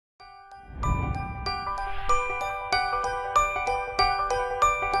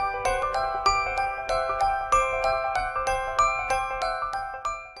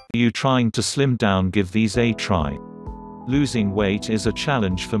Are you trying to slim down? Give these a try. Losing weight is a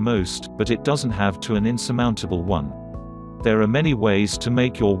challenge for most, but it doesn't have to be an insurmountable one. There are many ways to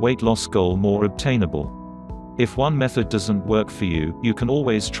make your weight loss goal more obtainable. If one method doesn't work for you, you can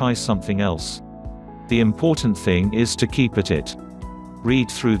always try something else. The important thing is to keep at it.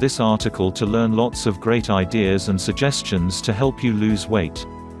 Read through this article to learn lots of great ideas and suggestions to help you lose weight.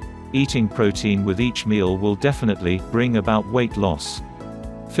 Eating protein with each meal will definitely bring about weight loss.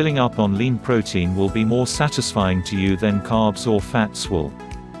 Filling up on lean protein will be more satisfying to you than carbs or fats will.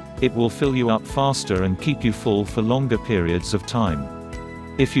 It will fill you up faster and keep you full for longer periods of time.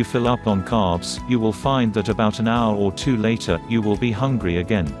 If you fill up on carbs, you will find that about an hour or two later, you will be hungry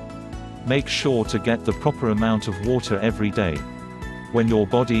again. Make sure to get the proper amount of water every day. When your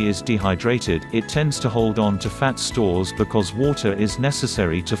body is dehydrated, it tends to hold on to fat stores because water is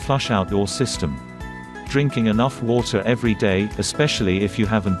necessary to flush out your system. Drinking enough water every day, especially if you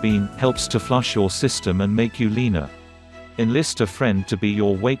haven't been, helps to flush your system and make you leaner. Enlist a friend to be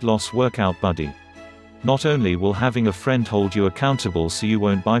your weight loss workout buddy. Not only will having a friend hold you accountable so you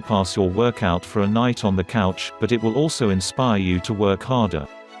won't bypass your workout for a night on the couch, but it will also inspire you to work harder.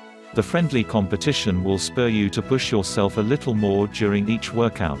 The friendly competition will spur you to push yourself a little more during each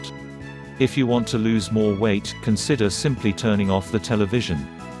workout. If you want to lose more weight, consider simply turning off the television.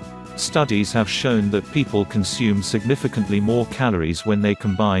 Studies have shown that people consume significantly more calories when they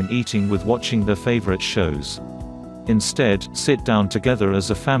combine eating with watching their favorite shows. Instead, sit down together as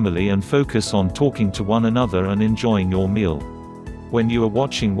a family and focus on talking to one another and enjoying your meal. When you are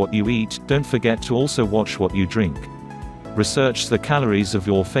watching what you eat, don't forget to also watch what you drink. Research the calories of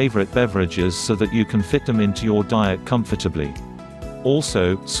your favorite beverages so that you can fit them into your diet comfortably.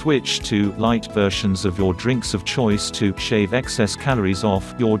 Also, switch to light versions of your drinks of choice to shave excess calories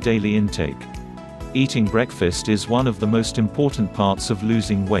off your daily intake. Eating breakfast is one of the most important parts of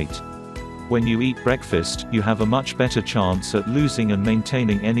losing weight. When you eat breakfast, you have a much better chance at losing and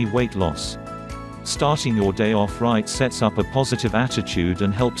maintaining any weight loss. Starting your day off right sets up a positive attitude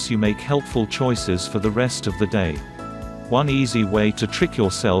and helps you make helpful choices for the rest of the day. One easy way to trick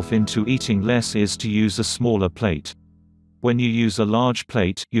yourself into eating less is to use a smaller plate. When you use a large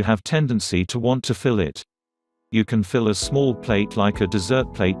plate, you have tendency to want to fill it. You can fill a small plate like a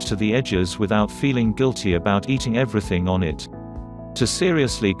dessert plate to the edges without feeling guilty about eating everything on it. To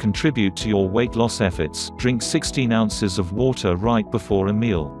seriously contribute to your weight loss efforts, drink 16 ounces of water right before a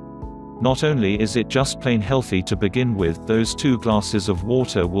meal. Not only is it just plain healthy to begin with, those 2 glasses of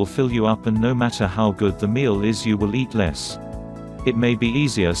water will fill you up, and no matter how good the meal is, you will eat less. It may be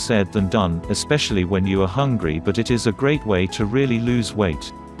easier said than done, especially when you are hungry, but it is a great way to really lose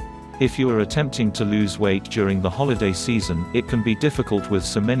weight. If you are attempting to lose weight during the holiday season, it can be difficult with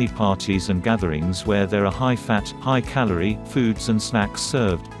so many parties and gatherings where there are high-fat, high-calorie foods and snacks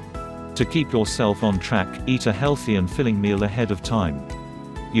served. To keep yourself on track, eat a healthy and filling meal ahead of time.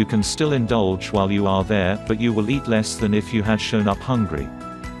 You can still indulge while you are there, but you will eat less than if you had shown up hungry.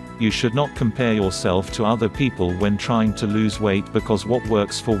 You should not compare yourself to other people when trying to lose weight, because what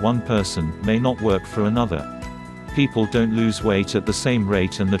works for one person may not work for another. People don't lose weight at the same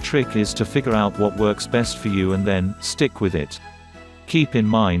rate, and the trick is to figure out what works best for you and then stick with it. Keep in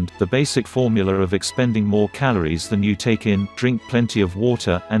mind the basic formula of expending more calories than you take in: drink plenty of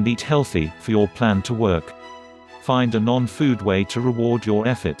water, and eat healthy, for your plan to work. Find a non-food way to reward your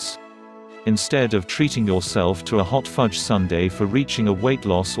efforts. Instead of treating yourself to a hot fudge sundae for reaching a weight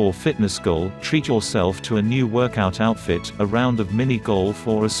loss or fitness goal, treat yourself to a new workout outfit, a round of mini golf,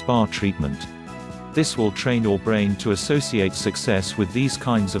 or a spa treatment. This will train your brain to associate success with these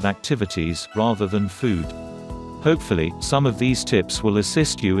kinds of activities, rather than food. Hopefully, some of these tips will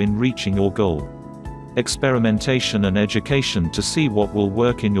assist you in reaching your goal. Experimentation and education to see what will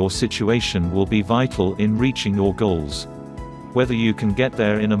work in your situation will be vital in reaching your goals. Whether you can get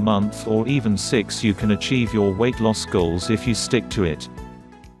there in a month or even 6, you can achieve your weight loss goals if you stick to it.